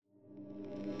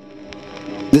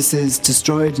This is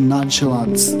Destroyed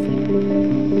Nonchalance,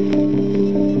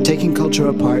 taking culture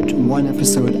apart one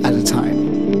episode at a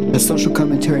time. A social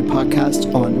commentary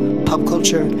podcast on pop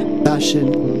culture,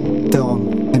 fashion,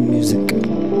 film, and music.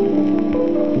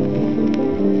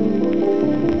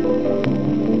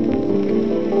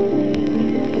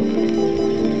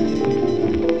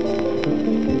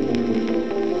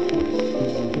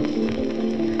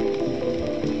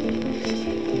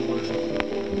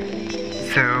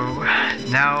 So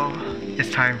now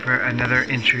it's time for another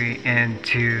entry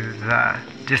into the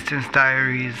Distance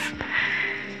Diaries.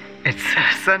 It's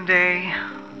Sunday,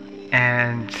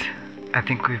 and I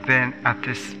think we've been at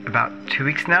this about 2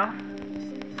 weeks now.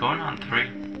 Going on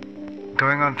 3.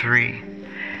 Going on 3.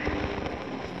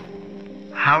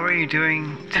 How are you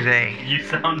doing today? You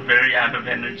sound very out of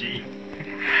energy.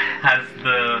 Has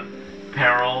the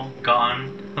peril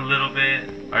gone a little bit?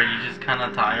 Are you just kind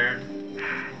of tired?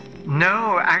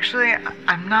 No, actually,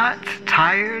 I'm not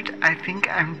tired. I think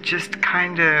I'm just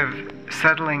kind of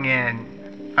settling in.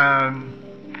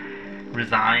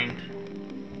 Resigned?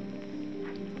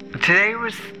 Today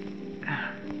was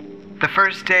the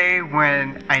first day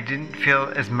when I didn't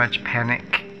feel as much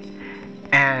panic.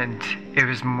 And it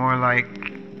was more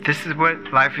like, this is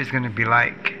what life is going to be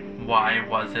like. Why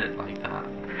was it like that?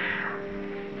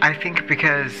 I think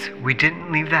because we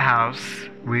didn't leave the house.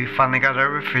 We finally got our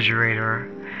refrigerator.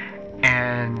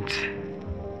 And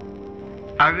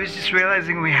I was just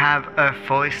realizing we have a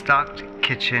fully stocked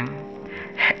kitchen.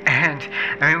 And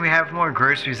I mean, we have more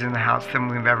groceries in the house than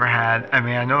we've ever had. I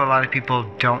mean, I know a lot of people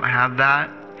don't have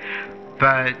that,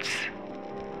 but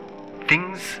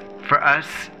things for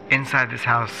us inside this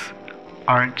house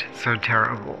aren't so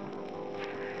terrible.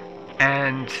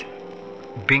 And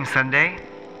being Sunday,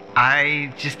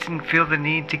 I just didn't feel the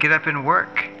need to get up and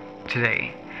work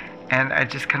today. And I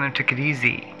just kind of took it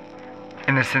easy,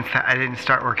 in the sense that I didn't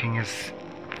start working as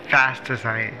fast as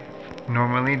I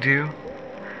normally do.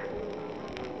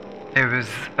 It was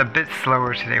a bit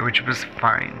slower today, which was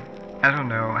fine. I don't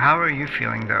know. How are you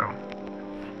feeling, though?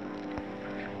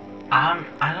 I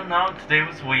don't know. Today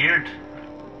was weird.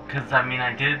 Because, I mean,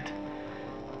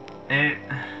 it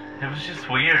was just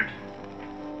weird.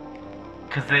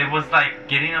 Because it was like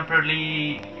getting up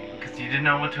early, because you didn't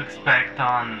know what to expect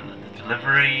on the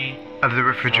delivery. Of the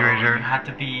refrigerator. So you had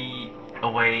to be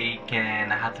awake,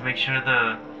 and I had to make sure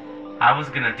I was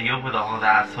gonna deal with all of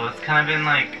that. So it's kind of been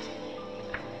like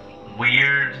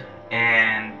weird,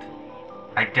 and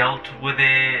I dealt with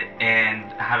it,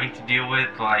 and having to deal with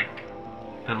like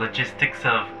the logistics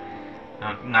of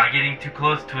not getting too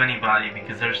close to anybody,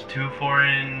 because there's 2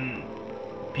 foreign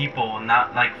people,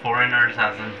 not like foreigners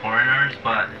as in foreigners,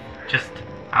 but just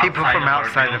people from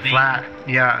outside the flat.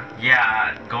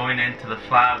 Yeah, going into the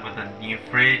flat with a new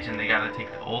fridge, and they gotta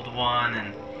take the old one,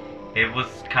 and it was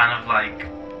kind of like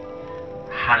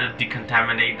how to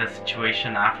decontaminate the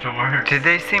situation afterwards. Did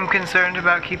they seem concerned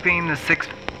about keeping the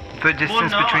 6-foot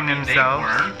distance between themselves?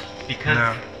 They weren't,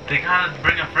 because they gotta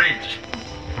bring a fridge.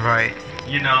 Right.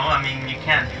 You know, I mean, you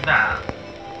can't do that.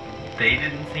 They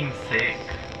didn't seem sick,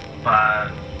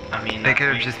 but I mean, they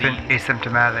could have just been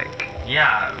asymptomatic.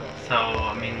 Yeah, so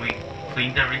I mean, we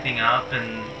cleaned everything up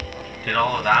and did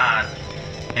all of that,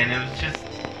 and it was just,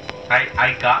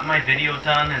 I got my video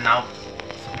done, and I'll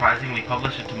surprisingly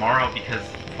publish it tomorrow, because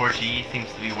 4G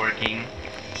seems to be working,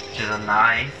 which is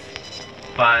nice.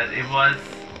 But it was,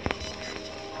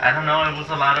 I don't know, it was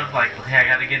a lot of like, okay, I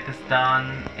gotta get this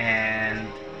done, and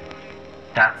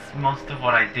that's most of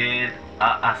what I did,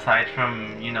 aside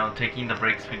from, you know, taking the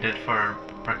breaks we did for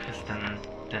breakfast and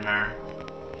dinner.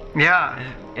 Yeah.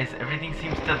 Everything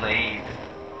seems delayed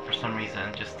for some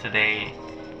reason. Just today,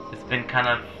 it's been kind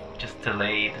of just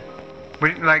delayed.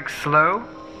 Like slow,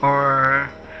 or?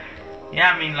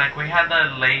 Yeah, I mean, like we had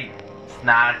a late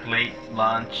snack, late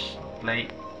lunch,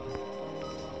 late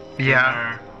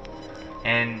dinner,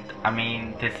 and I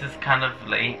mean, this is kind of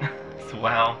late as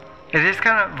well. It is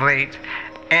kind of late.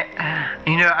 And,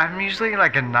 you know, I'm usually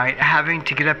like a night having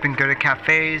to get up and go to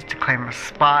cafes to claim a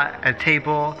spot, a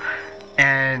table.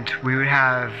 And we would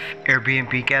have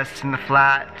Airbnb guests in the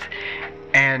flat,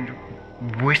 and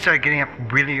we started getting up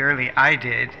really early. I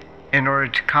did, in order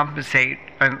to compensate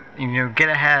and, you know, get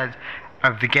ahead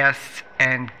of the guests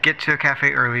and get to a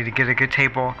cafe early to get a good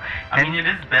table. I mean, it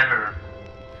is better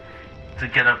to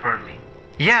get up early.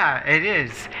 Yeah, it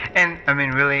is. And I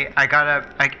mean, really, I got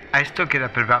up. I still get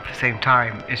up at about the same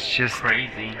time. It's just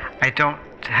crazy. I don't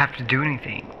have to do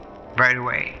anything right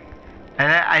away.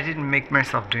 And I didn't make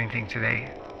myself do anything today.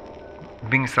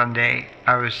 Being Sunday,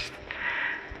 I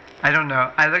don't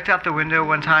know. I looked out the window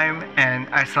one time and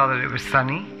I saw that it was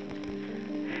sunny.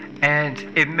 and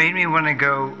it made me want to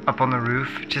go up on the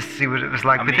roof just to see what it was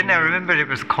like. I But then I mean- remembered it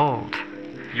was cold.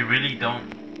 You really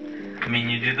don't. I mean,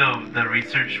 you do the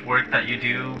research work that you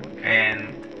do,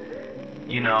 and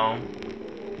you know,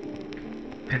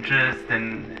 Pinterest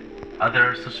and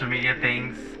other social media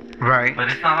things. Right.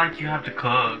 But it's not like you have to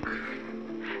cook.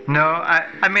 No,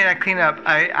 I mean, I clean up.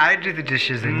 I do the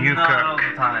dishes and you Not all cook.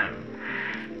 the time.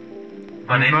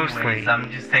 But anyways, Mostly.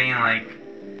 I'm just saying, like,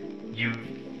 you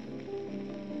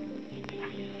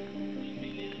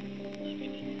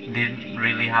didn't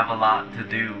really have a lot to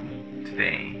do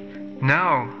today.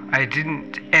 No, I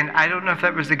didn't. And I don't know if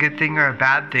that was a good thing or a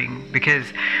bad thing because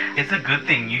It's a good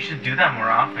thing. You should do that more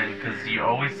often because you're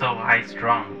always so high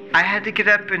strung. I had to get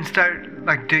up and start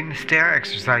like doing the stair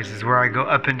exercises where I go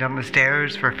up and down the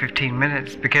stairs for 15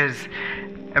 minutes because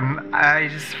I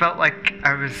just felt like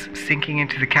I was sinking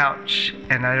into the couch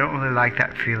and I don't really like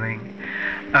that feeling.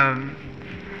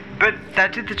 But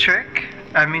that did the trick.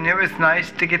 I mean, it was nice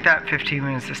to get that 15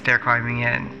 minutes of stair climbing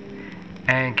in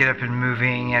and get up and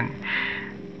moving, and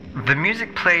the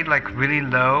music played like really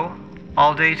low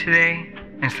all day today,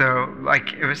 and so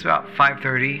like it was about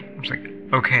 5:30. I was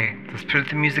like, okay, let's put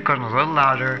the music on a little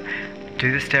louder,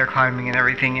 do the stair climbing and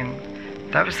everything,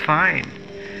 and that was fine.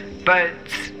 But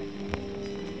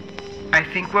I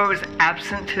think what was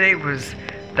absent today was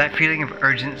that feeling of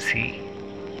urgency.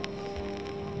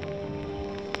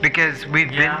 Because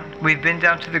we've been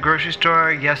down to the grocery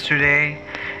store yesterday,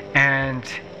 and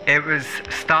it was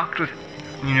stocked with,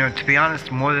 you know, to be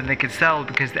honest, more than they could sell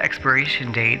because the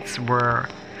expiration dates were,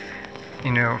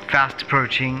 you know, fast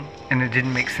approaching, and it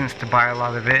didn't make sense to buy a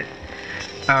lot of it.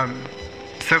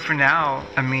 So for now,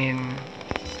 I mean,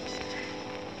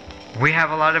 we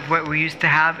have a lot of what we used to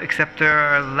have, except there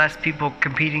are less people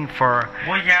competing for.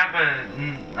 Well, yeah,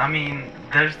 but I mean,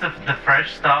 there's the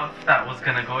fresh stuff that was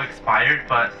gonna go expired,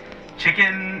 but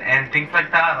chicken and things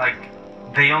like that, like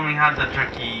they only had the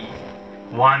turkey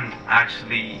one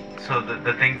actually. So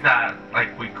the things that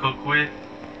like we cook with,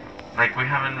 like we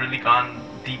haven't really gone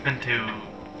deep into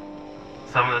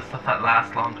some of the stuff that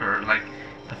lasts longer, like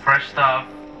the fresh stuff.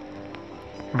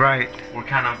 Right. We're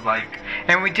kind of like,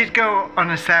 And we did go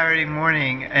on a Saturday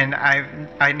morning, and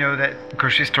I know that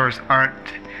grocery stores aren't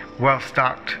well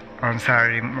stocked on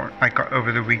Saturday like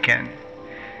over the weekend.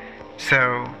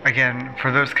 So again,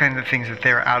 for those kinds of things that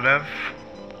they're out of,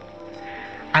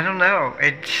 I don't know.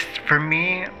 It's for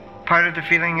me, part of the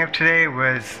feeling of today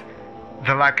was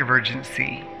the lack of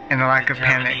urgency and the lack did of you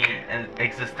have panic. any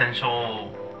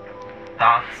existential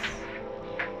thoughts?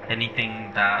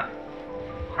 Anything that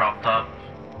cropped up?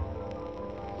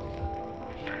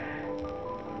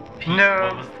 Peak? No.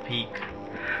 What was the peak?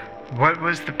 What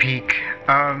was the peak?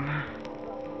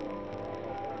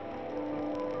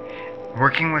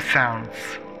 Working with sounds.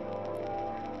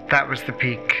 That was the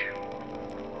peak.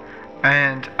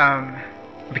 And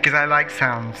because I like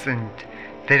sounds and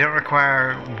they don't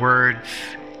require words,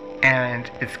 and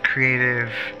it's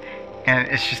creative, and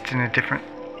it's just in a different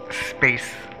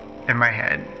space in my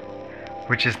head,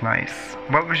 which is nice.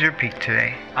 What was your peak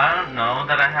today? I don't know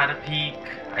that I had a peak.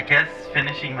 I guess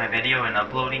finishing my video and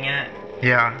uploading it,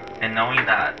 Yeah. and knowing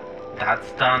that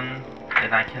that's done,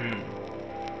 then I can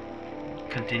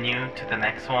continue to the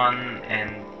next one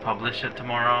and publish it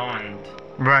tomorrow. And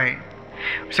Right.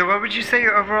 So what would you say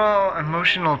your overall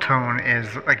emotional tone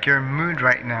is, like your mood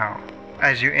right now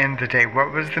as you end the day?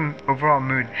 What was the overall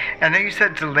mood? I know you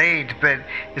said delayed, but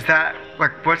is that,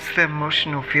 like, what's the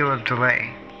emotional feel of delay?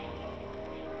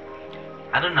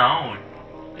 I don't know,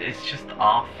 it's just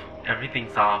off.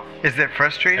 Everything's off. Is it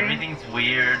frustrating? Everything's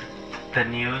weird. The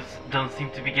news don't seem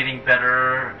to be getting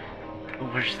better.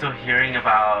 We're still hearing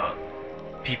about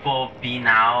people being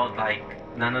out, like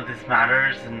none of this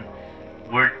matters, and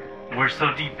we're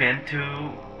so deep into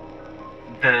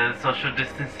the social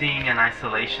distancing and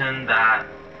isolation that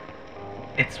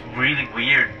it's really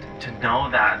weird to know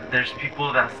that there's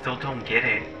people that still don't get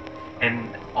it.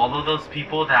 And all of those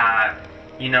people that,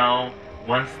 you know,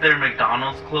 once their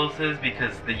McDonald's closes,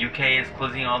 because the UK is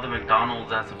closing all the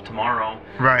McDonald's as of tomorrow,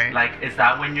 Right. like, is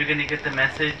that when you're gonna get the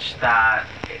message that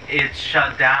it's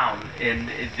shut down and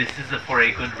this is for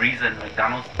a good reason?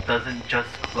 McDonald's doesn't just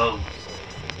close.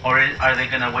 Or are they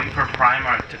gonna wait for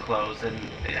Primark to close? And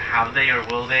have they, or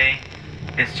will they?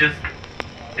 It's just,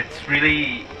 it's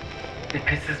really, it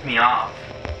pisses me off.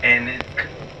 And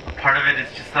part of it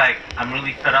is just like, I'm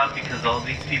really fed up because all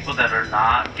these people that are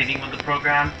not getting with the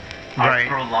program are Right.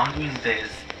 prolonging this.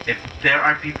 If there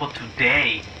are people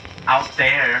today out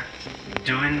there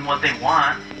doing what they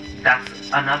want, that's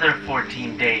another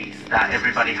 14 days that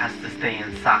everybody has to stay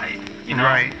inside, you know?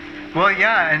 Right. Well,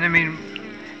 yeah, and I mean,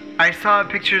 I saw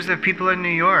pictures of people in New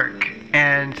York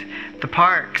and the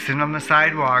parks and on the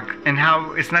sidewalk, and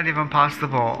how it's not even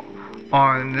possible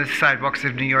on the sidewalks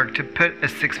of New York to put a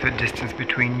 6 foot distance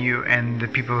between you and the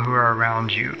people who are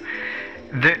around you.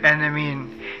 And I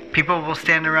mean, people will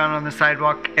stand around on the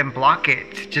sidewalk and block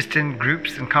it just in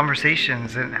groups and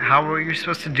conversations. And how are you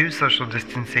supposed to do social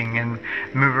distancing and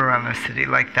move around the city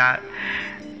like that?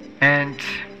 And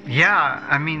yeah,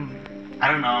 I mean,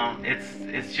 I don't know.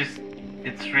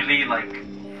 It's really like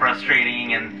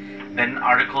frustrating, and then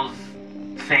articles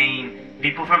saying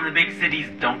people from the big cities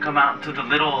don't come out to the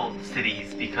little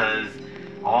cities because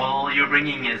all you're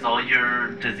bringing is all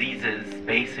your diseases,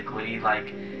 basically.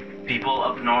 Like, people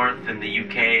up north in the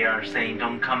UK are saying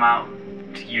don't come out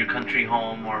to your country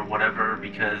home or whatever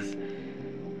because,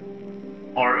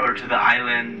 or to the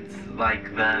islands,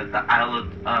 like the Isle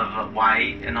of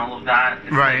Wight and all of that.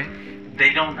 It's right. Like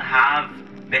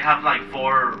they have like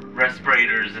 4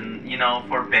 respirators and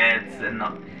 4 beds and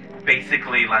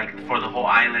basically like for the whole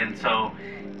island. So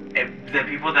the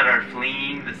people that are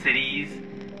fleeing the cities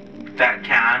that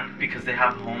can, because they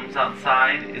have homes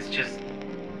outside, it's just,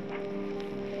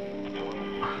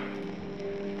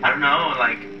 I don't know,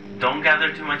 like, don't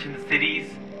gather too much in the cities,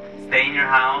 stay in your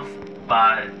house,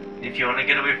 but if you want to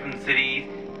get away from the cities,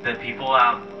 the people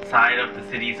outside of the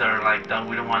cities are like, no,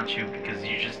 we don't want you because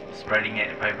you're just spreading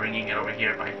it by bringing it over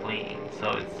here by fleeing.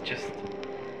 So it's just,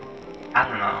 I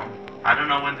don't know. I don't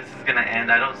know when this is gonna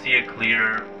end. I don't see a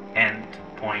clear end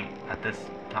point at this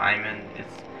time, and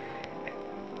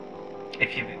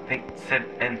if you sit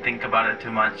and think about it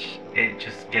too much, it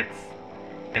just gets,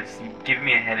 it's giving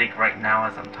me a headache right now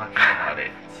as I'm talking about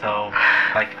it. So,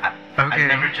 like, I've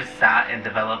never just sat and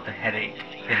developed a headache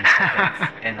in seconds,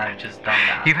 and I've just done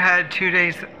that. You've had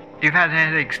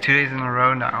headaches 2 days in a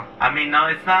row now. I mean, no,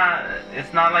 it's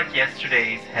not like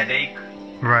yesterday's headache.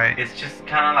 Right. It's just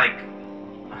kind of like,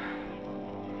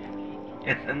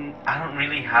 and I don't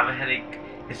really have a headache.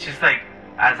 It's just like,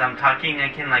 as I'm talking, I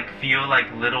can like feel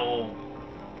like little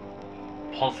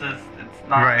pulses. It's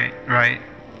not. Right.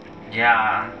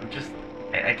 Yeah,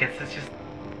 I guess it's just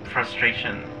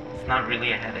frustration. It's not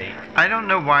really a headache. I don't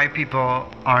know why people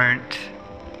aren't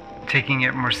taking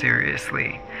it more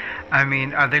seriously. I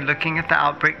mean, are they looking at the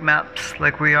outbreak maps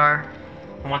like we are?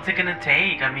 What's it gonna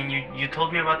take? I mean, you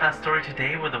told me about that story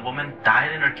today where the woman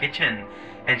died in her kitchen,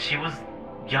 and she was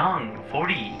young,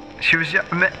 40. She was young,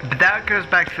 but that goes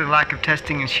back to the lack of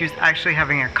testing, and she was actually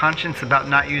having a conscience about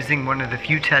not using one of the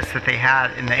few tests that they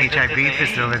had in the HIV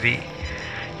facility.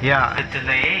 Yeah. The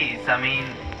delays. I mean,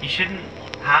 you shouldn't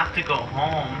have to go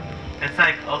home. It's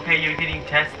like, okay, you're getting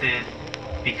tested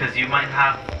because you might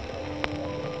have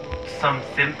some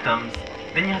symptoms.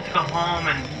 Then you have to go home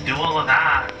and do all of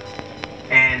that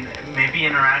and maybe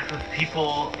interact with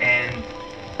people, and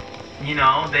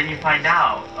then you find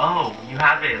out, oh, you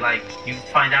have it. Like, you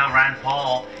find out Rand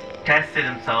Paul tested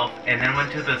himself and then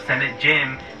went to the Senate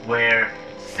gym where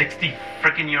 60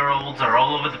 freaking year olds are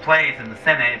all over the place in the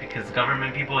Senate because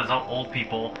government people is all old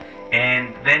people,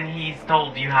 and then he's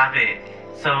told you have it.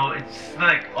 So it's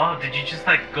like, oh, did you just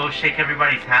like go shake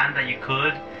everybody's hand that you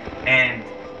could? And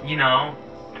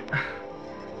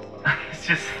it's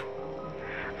just,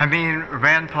 I mean,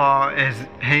 Rand Paul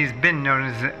he's been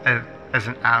known as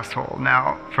an asshole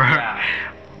now for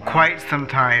quite some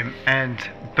time,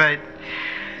 but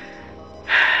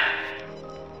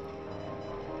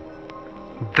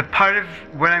the part of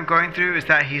what I'm going through is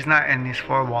that he's not in these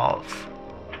 4 walls.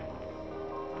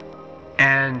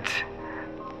 And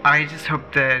I just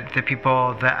hope that the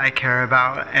people that I care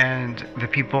about and the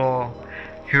people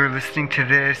who are listening to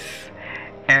this,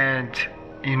 and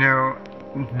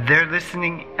they're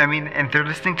listening, and they're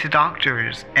listening to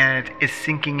doctors, and it's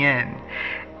sinking in.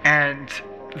 And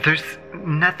there's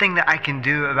nothing that I can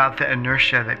do about the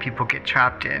inertia that people get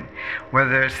trapped in,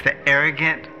 whether it's the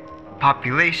arrogant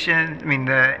population,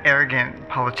 the arrogant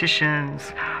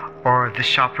politicians, or the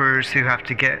shoppers who have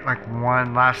to get like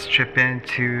one last trip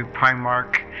into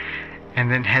Primark and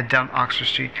then head down Oxford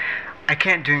Street. I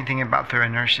can't do anything about their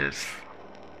inertias.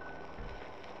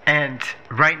 And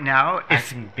right now, I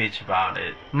can bitch about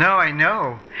it. No, I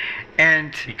know.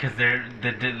 And because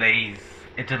the delays,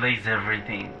 it delays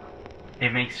everything.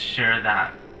 It makes sure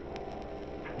that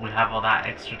we have all that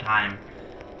extra time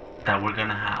that we're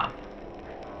gonna have.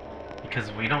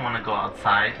 Because we don't want to go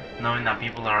outside knowing that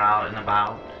people are out and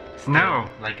about. Still, no.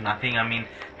 Like nothing. I mean,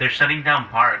 they're shutting down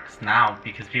parks now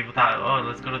because people thought, oh,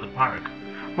 let's go to the park.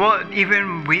 Well,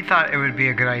 even we thought it would be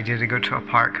a good idea to go to a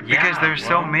park because there's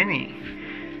so many.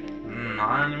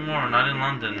 Not anymore. Not in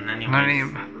London,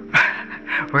 anyways.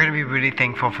 We're gonna be really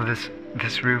thankful for this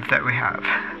roof that we have.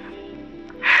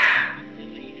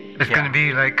 It's Yeah. going to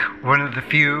be like one of the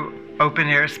few open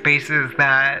air spaces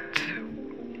that.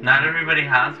 Not everybody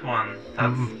has one.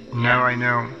 That's No, I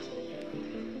know.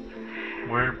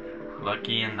 We're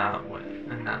lucky in that way,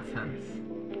 in that sense.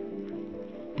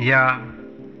 Yeah,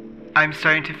 I'm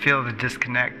starting to feel the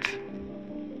disconnect.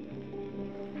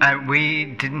 We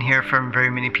didn't hear from very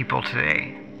many people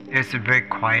today. It was a very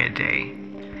quiet day.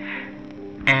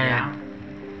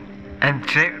 And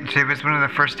today was one of the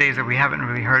first days that we haven't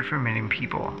really heard from many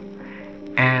people.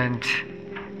 And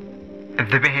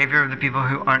the behavior of the people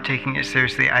who aren't taking it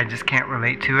seriously, I just can't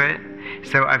relate to it.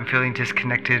 So I'm feeling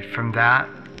disconnected from that.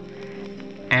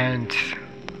 And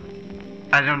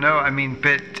I don't know, I mean,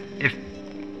 but if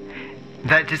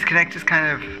that disconnect is kind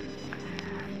of,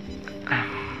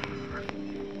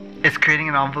 it's creating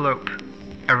an envelope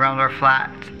around our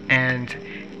flat, and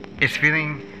it's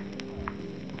feeling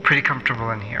pretty comfortable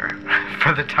in here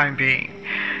for the time being.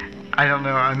 I don't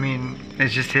know, I mean, it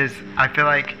just is. I feel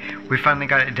like we finally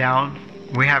got it down.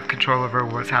 We have control over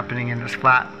what's happening in this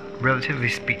flat, relatively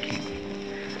speaking.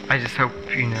 I just hope,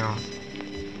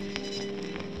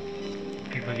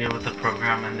 people get with the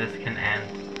program and this can end.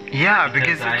 Yeah,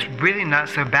 because it's really not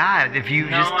so bad if you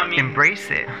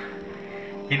embrace it.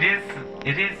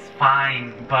 It is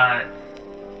fine, but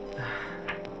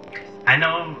I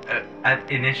know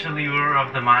initially we were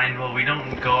of the mind, well, we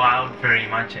don't go out very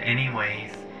much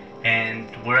anyways, and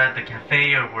we're at the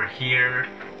cafe or we're here,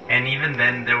 and even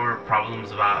then there were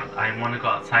problems about I want to go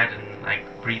outside and like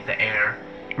breathe the air.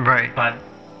 Right. But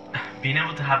being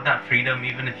able to have that freedom,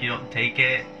 even if you don't take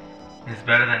it, is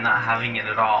better than not having it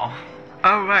at all.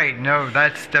 Oh, right. No,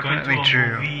 that's definitely Going to a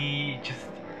true. movie,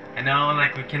 I know,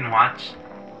 like, we can watch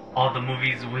all the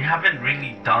movies. We haven't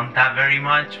really done that very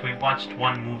much. We've watched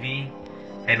one movie,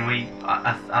 and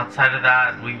outside of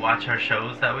that, we watch our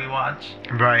shows that we watch.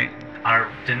 Right.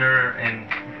 Our dinner and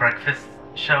breakfast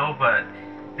show, but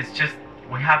it's just,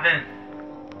 we haven't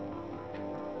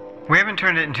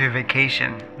turned it into a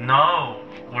vacation. No,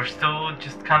 we're still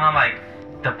just kind of like,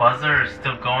 the buzzer is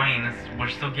still going. We're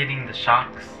still getting the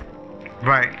shocks.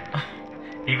 Right.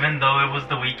 Even though it was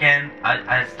the weekend,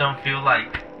 I just don't feel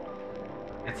like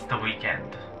it's the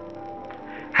weekend.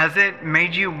 Has it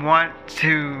made you want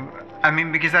to, I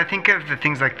mean, because I think of the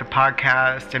things like the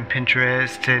podcast and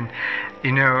Pinterest and,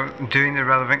 doing the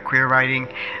relevant queer writing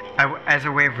as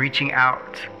a way of reaching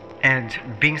out and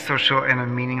being social in a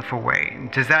meaningful way.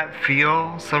 Does that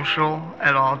feel social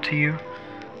at all to you?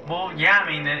 Well, yeah,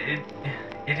 I mean,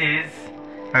 it is.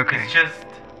 Okay. It's just,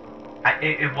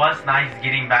 it was nice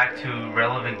getting back to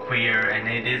relevant queer, and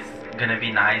it is gonna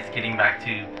be nice getting back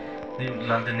to the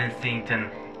London Instinct, and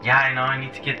yeah, I know I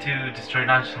need to get to Destroy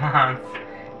Nonchalance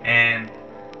and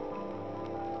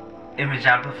Image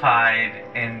Amplified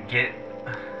and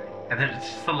there's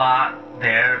just a lot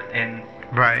there, and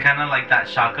right. It's kind of like that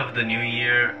shock of the new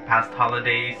year, past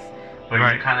holidays, where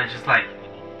right. you're kind of just like,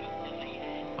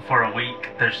 for a week,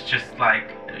 there's just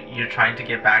like, you're trying to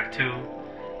get back to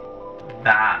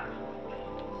that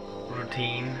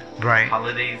routine. Right.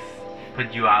 Holidays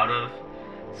put you out of.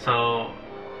 So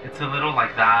it's a little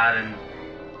like that, and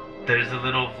there's a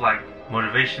little like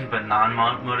motivation but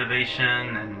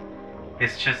non-motivation, and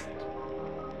it's just,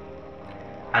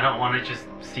 I don't want to just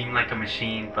seem like a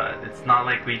machine, but it's not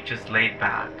like we've just laid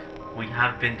back. We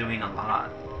have been doing a lot.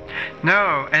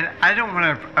 No, and I don't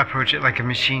want to approach it like a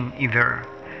machine either.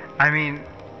 I mean,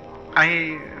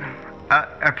 I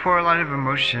pour a lot of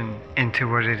emotion into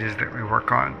what it is that we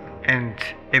work on, and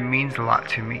it means a lot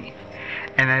to me.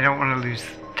 And I don't want to lose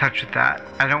touch with that.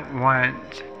 I don't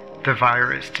want the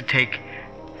virus to take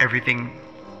everything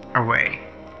away,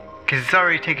 because it's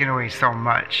already taken away so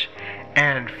much,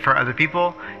 and for other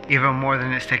people, even more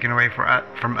than it's taken away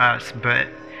from us. But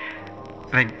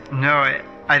like, no,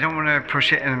 I don't want to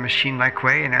approach it in a machine-like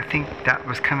way, and I think that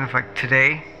was kind of like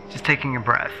today, just taking a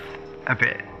breath a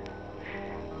bit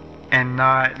and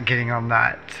not getting on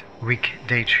that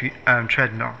weekday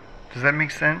treadmill. Does that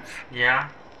make sense? Yeah.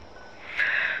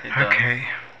 Okay.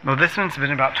 Well, this one's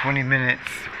been about 20 minutes.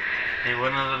 It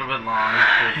went a little bit long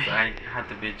because I had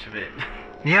to bitch a bit.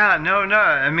 Yeah, no.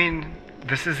 I mean,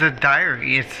 this is a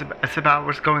diary. It's about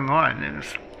what's going on, and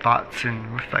it's thoughts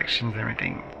and reflections and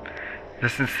everything.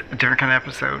 This is a different kind of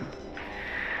episode.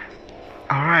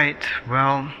 All right.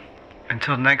 Well,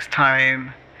 until next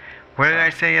time. What did I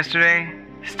say yesterday?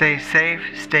 Stay safe,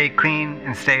 stay clean,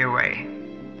 and stay away.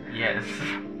 Yes.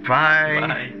 Bye.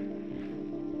 Bye.